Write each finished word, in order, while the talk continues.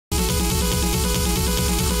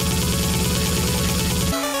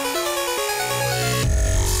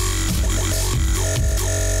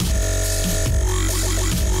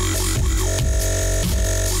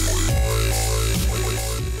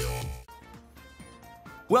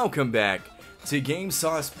Welcome back to Game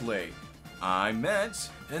Sauce Play. I'm Matt,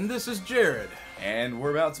 And this is Jared. and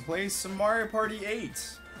we're about to play some Mario Party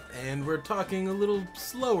 8. And we're talking a little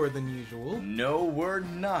slower than usual. No, we're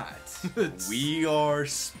not. It's- We are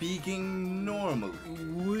speaking normally.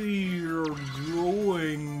 We're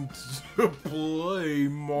going to play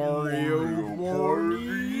Mario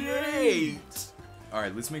Party 8.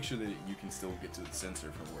 Alright, let's make sure that you can still get to the sensor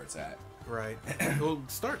from where it's at. Right. Well,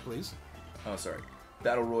 start, please. Oh, sorry.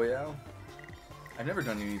 Battle Royale? I've never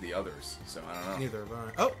done any of the others, so I don't know. Neither have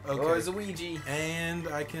I. Oh, okay. Oh, it's a Ouija. And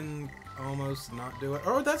I can almost not do it.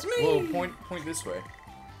 Oh, that's me! Well, point this way.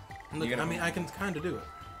 Look, you gotta- I mean, I can kind of do it.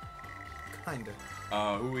 Kinda. Who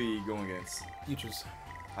are we going against? You choose.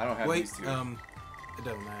 I don't have Wait, these two. it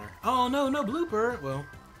doesn't matter. Oh, no blooper. Well,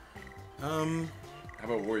 How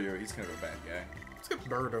about Wario? He's kind of a bad guy. let's get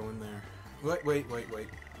Birdo in there. Wait.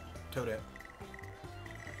 Toadette.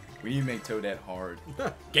 We need to make Toadette hard.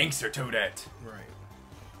 Gangster Toadette! Right.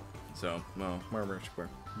 So, well,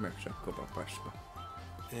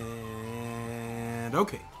 And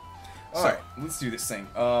okay. alright, let's do this thing.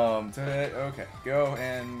 Toadette, okay. Go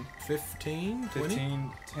and 15, 20?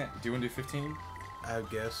 15, 10. Do you want to do 15? I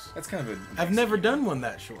guess. That's kind of a... I've never done one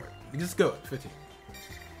that short. Just go at 15.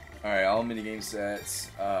 Alright, all minigame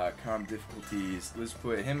sets, calm difficulties. Let's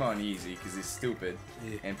put him on easy, because he's stupid.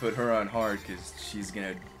 Yeah. And put her on hard, because she's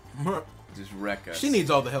gonna just wreck us. She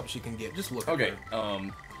needs all the help she can get. Just look Okay, at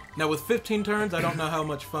her. Now with 15 turns, I don't know how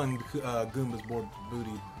much fun Goomba's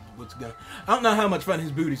booty was gonna. I don't know how much fun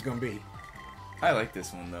his booty's gonna be. I like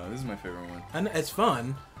this one, though. This is my favorite one. I know, it's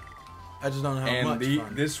fun. I just don't know how And much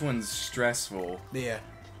fun. this one's stressful. Yeah.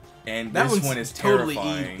 And That this one's one is totally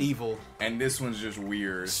terrifying. evil. And this one's just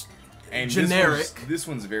weird. And Generic. This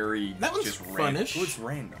one's very That one's just random. funnish. Well, it's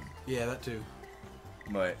random. Yeah, that too.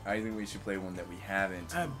 But I think we should play one that we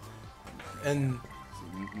haven't. And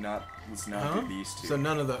Let's not do these two. so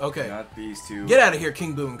none of the okay. Not these two. Get out of here,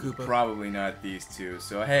 King Boo and Koopa. Probably not these two.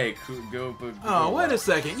 So hey, go. Oh, wait a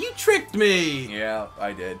second! You tricked me. Yeah,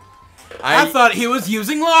 I did. I thought he was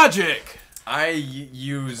using logic. I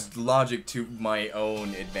used logic to my own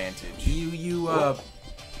advantage. You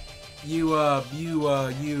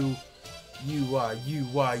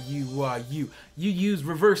use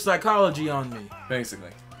reverse psychology on me. Basically.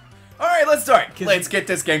 All right, let's start. Let's get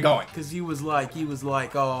this game going. Cause you was like,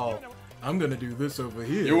 oh, I'm gonna do this over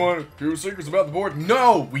here. You want to do secrets about the board?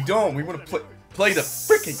 No, we don't. We want to play the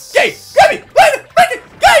freaking game. Gabby, play the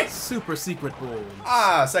freaking game. Super secret balls.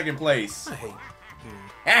 Ah, second place. I hate.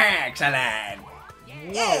 Excellent.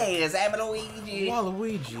 Hey, it's Luigi.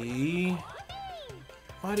 Waluigi.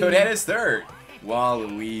 Why do Toadette is third.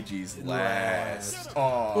 Waluigi's last.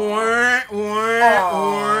 Aww.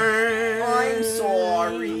 I'm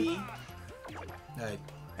sorry. Hey,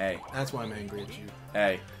 Hey, that's why I'm angry at you.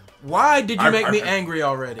 hey. Why did you make me angry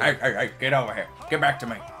already? Hey, get over here. Get back to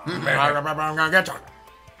me.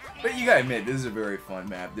 But you gotta admit, this is a very fun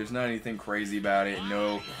map. There's not anything crazy about it.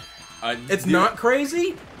 No. It's not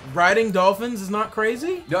crazy? Riding dolphins is not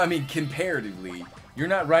crazy? No, I mean, comparatively. You're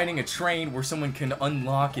not riding a train where someone can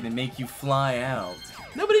unlock it and make you fly out.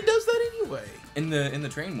 Nobody does that anyway. In the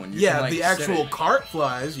train one, you Yeah, can, like, the set actual it. cart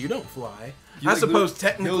flies. You don't fly. You, I like, suppose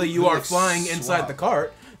they'll- technically they'll, you are like, flying inside swap. the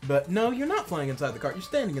cart, but no, you're not flying inside the cart. You're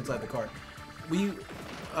standing inside the cart.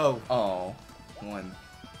 Oh, one.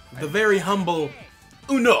 The very humble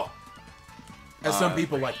uno, as some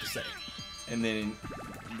people like to say. And then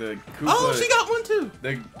the Koopa. Oh, she got one too.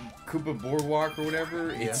 The Koopa Boardwalk or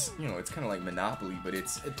whatever. It's it's kind of like Monopoly, but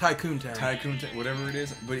it's Tycoon Town. Tycoon, whatever it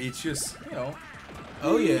is. But it's just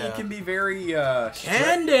Oh yeah. It can be very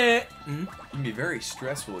Candy. It can be very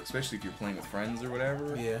stressful, especially if you're playing with friends or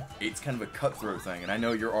whatever. Yeah. It's kind of a cutthroat thing, and I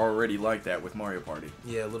know you're already like that with Mario Party.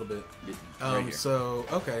 Yeah, a little bit. Right here. So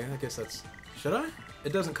okay, I guess that's. Should I?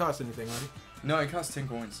 It doesn't cost anything, right? No, it costs 10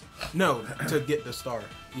 coins. No, to get the star.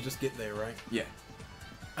 You just get there, right? Yeah.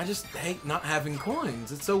 I just hate not having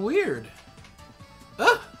coins. It's so weird.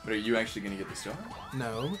 Ah! But are you actually gonna get the star?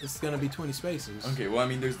 No, it's gonna be 20 spaces. Okay. Well, I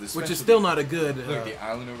mean, there's the specialty. Which is still not a good. Look, the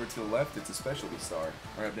island over to the left. It's a specialty star.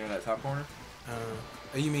 Right up there in that top corner.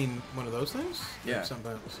 You mean one of those things? Yeah. Or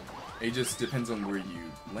something else. It just depends on where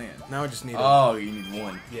you land. Now I just need. Oh, you need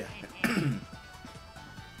one. Yeah.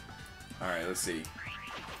 All right, let's see.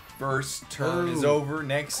 First turn is Ooh. over.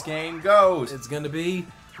 Next game goes. It's gonna be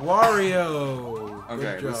Wario.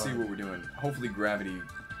 Okay, Good let's job. see what we're doing. Hopefully, gravity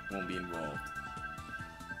won't be involved.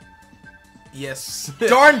 Yes.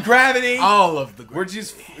 Darn gravity! All of the. We're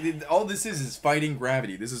just all this is fighting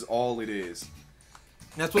gravity. This is all it is.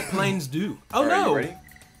 That's what planes do. Oh All right, no! you ready?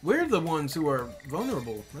 We're the ones who are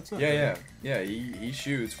vulnerable. That's not Yeah, good. yeah. He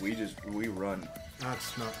shoots. We run.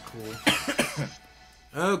 That's not cool.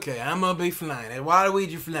 Okay, I'm gonna be flying. And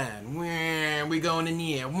Waluigi flying. Wah, we going in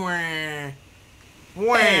the air. Wah.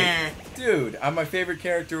 Wah. Hey, dude, I'm my favorite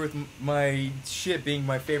character with my shit being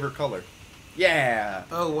my favorite color. Yeah.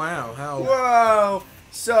 Oh wow, how Whoa.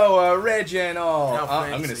 So Reginald. How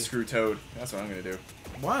I'm gonna fancy. screw Toad. That's what I'm gonna do.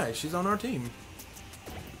 why? She's on our team.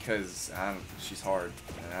 Because she's hard,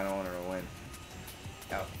 and I don't want her to win.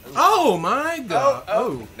 Ow. Oh my god.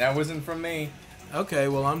 Oh. That wasn't from me. Okay,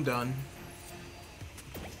 well I'm done.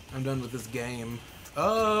 I'm done with this game.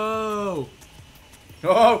 Oh.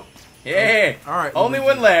 Oh, yeah. All right. Only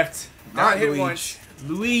Luigi. one left. All right, Not hit Luigi. once.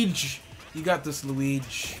 Luigi, you got this,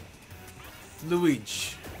 Luigi.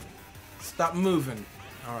 Luigi, stop moving.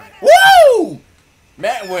 All right. Woo!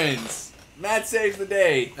 Matt wins. Matt saves the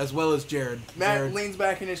day. As well as Jared. Matt leans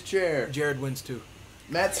back in his chair. Jared wins too.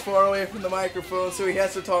 Matt's far away from the microphone, so he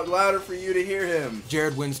has to talk louder for you to hear him.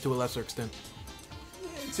 Jared wins to a lesser extent.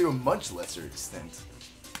 To a much lesser extent.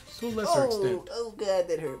 To a lesser extent. Oh god,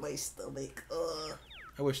 that hurt my stomach.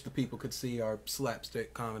 I wish the people could see our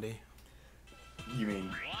slapstick comedy. You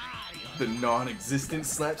mean the non-existent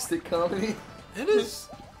slapstick comedy? It is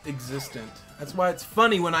existent. That's why it's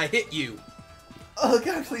funny when I hit you. Oh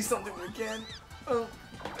god, please don't do it again. Oh.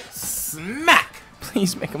 Smack!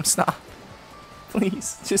 Please make him stop.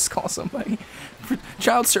 Please, just call somebody.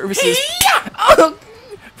 Child services. Oh,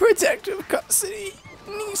 protective custody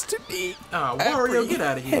needs to be. Oh, Wario, get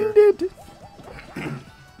out of here. apprehended.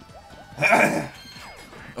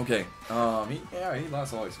 Okay. He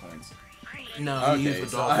lost all his coins. No, he Okay, used the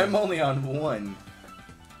so dolphin. I'm only on one.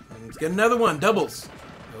 Let's get another one. Doubles.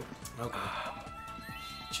 Oh, okay.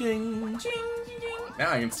 Ching, ching, ching.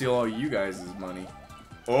 Now I can steal all you guys' money.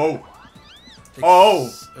 Oh.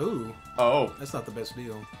 Ooh, Oh. that's not the best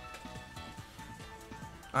deal.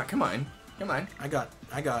 Come on. Come on. I got.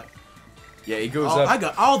 Yeah, it goes All, up. I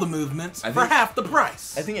got all the movements I for think- half the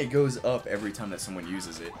price. I think it goes up every time that someone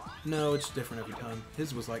uses it. No, it's different every time.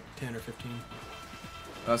 His was like 10 or 15.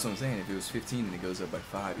 That's what I'm saying. If it was 15, then it goes up by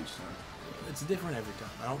 5 each time. It's different every time.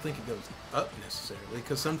 I don't think it goes up necessarily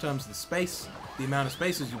because sometimes the amount of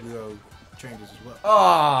spaces you go changes as well.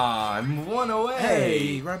 Ah, I'm one away.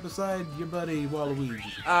 Hey, right beside your buddy Waluigi.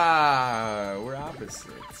 Ah, we're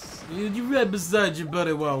opposites. You right beside your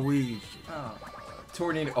buddy Waluigi. Oh.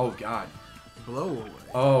 Tornado. Oh God. Blow away.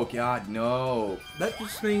 Oh God, no. That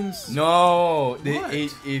just means No. What?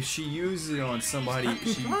 If she uses it on somebody,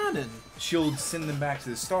 stop complaining. she'll send them back to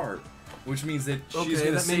the start, which means that she's Okay,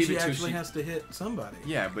 gonna that means save she it till actually she. has to hit somebody.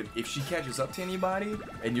 Yeah, but if she catches up to anybody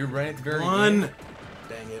and you're right at the very One. end,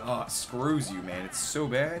 Dang it. it screws you, man. It's so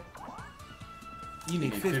bad. You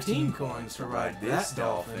need 15 coins to ride this that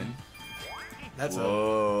dolphin. That's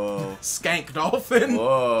Whoa. a skank dolphin.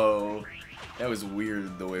 Whoa. That was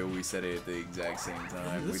weird the way we said it at the exact same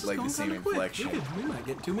time. This We'd is like the going same kinda quick. inflection. We might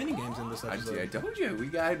get too many games in this I episode. told you,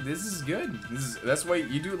 this is good. That's why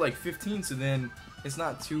you do like 15, so then it's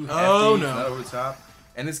not too hefty, Oh, it's no. not over the top.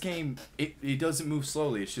 And this game, it doesn't move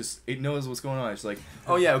slowly. It's just, it knows what's going on. It's like,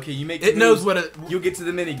 oh yeah, okay, you make It your knows moves, what it. you'll get to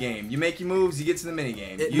the mini game. You make your moves, you get to the mini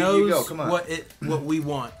game. It you knows go, come on. what we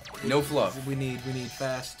want. No fluff. We need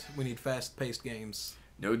fast paced games.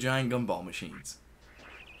 No giant gumball machines.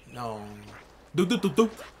 No.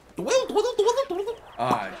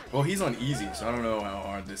 Well, he's on easy, so I don't know how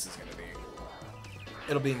hard this is gonna be.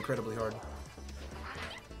 It'll be incredibly hard.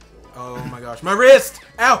 Oh my gosh, my wrist!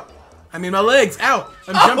 Ow! I mean my legs! Ow!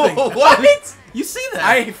 I'm jumping. Oh, what? You see that?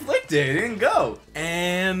 I flicked it. It didn't go.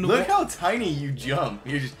 And Look how tiny you jump.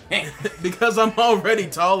 You're just. because I'm already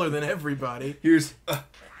taller than everybody. Here's.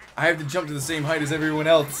 I have to jump to the same height as everyone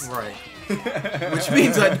else. Right. Which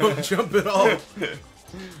means I don't jump at all.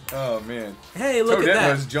 Oh man. Hey, look at Toadette that.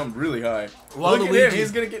 has jumped really high. Waluigi- Look at him.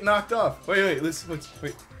 He's gonna get knocked off. Wait. Listen.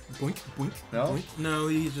 Wait. Boink, boink, No? boink. No,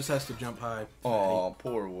 he just has to jump high. Oh,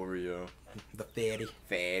 poor Wario. The fatty.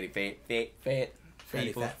 Fatty. Fatty,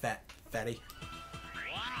 People. fat, fatty.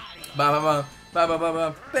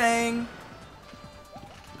 Ba bang.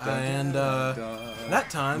 And that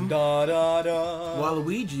time, Da da da.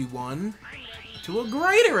 Waluigi won to a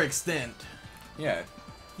greater extent. Yeah.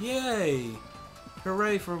 Yay!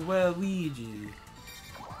 Hooray for Waluigi.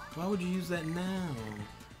 Why would you use that now?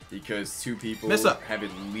 Because two people Mess up. have at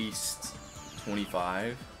least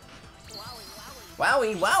 25.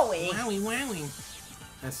 Wowie, wowie. Wowie, wowie.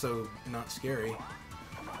 That's so not scary.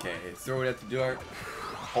 Okay, throw it at the dart.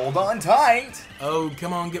 Hold on tight. Oh,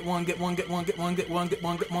 come on, get one, get one, get one, get one, get one, get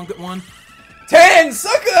one, get one, get one. 10,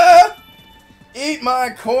 sucker! Eat my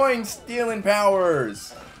coin stealing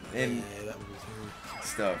powers. And Yeah, that was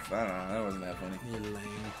stuff. I don't know. That wasn't that funny. You lame.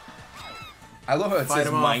 I love how it Fight says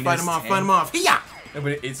him off, minus fight him off, 10. fight him off. Yeah. No,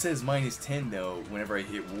 but it says minus 10 though whenever I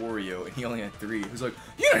hit Wario, and he only had 3. It was like,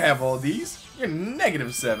 you don't have all these. You're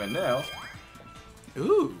negative 7 now.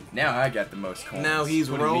 Ooh. Now I got the most coins. Now he's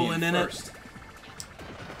Putting me rolling in it. first.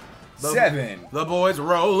 The- 7. The boy's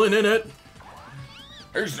rolling in it.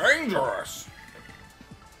 It's dangerous.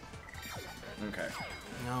 Okay.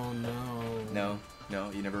 No, no. No,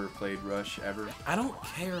 you never played Rush ever? I don't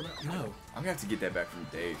care about. No. I'm gonna have to get that back from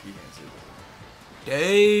Dave. He has it.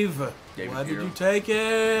 Dave. David Why did Hero. you take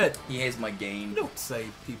it? He has my game You don't say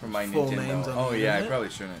for people's my full Nintendo. names on Oh the yeah, I internet. probably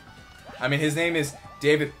shouldn't. I mean, his name is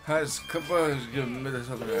David. You just said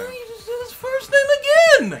his first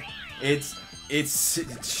name again. It's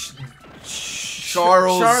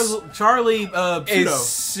Charles. Charlie pseudo.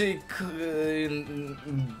 It's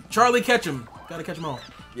Charlie Ketchum. Gotta catch 'em all.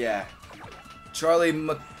 yeah. Charlie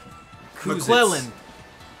McClellan.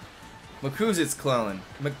 McCuzitz Clellan.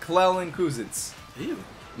 McClellan Kuzitz. Ew.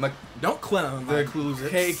 Mc Don't clown my the clues.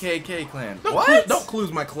 KKK clan. Don't What? Don't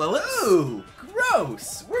clues my Clellets. Ooh,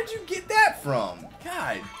 gross. Where'd you get that from?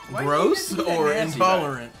 God. why Gross you be that or nasty about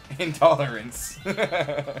intolerant? it? Intolerance.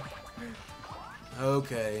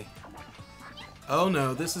 Okay. Oh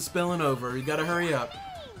no, this is spilling over. You gotta hurry up.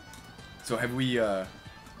 So have we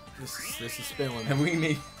This is spilling.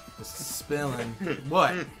 made? This is spilling.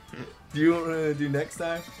 What? Do you want to do next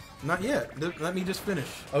time? Not yet. Let me just finish.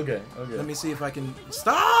 Okay. Let me see if I can.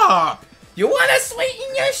 Stop! You wanna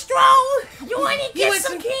sweeten your straw? You wanna get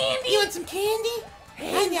some candy? You want some candy?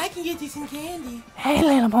 Hey, I can get you some candy. Hey,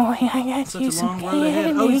 little boy, I got Such you a some long road ahead.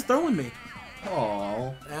 candy. Oh, he's throwing me.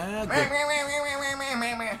 Oh. Ah, good.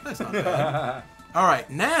 That's not bad. All right,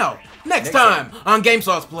 now, next time on Game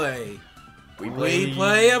Sauce Play, we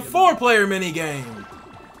play a 4-player minigame,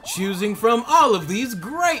 choosing from all of these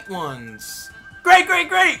great ones. Great!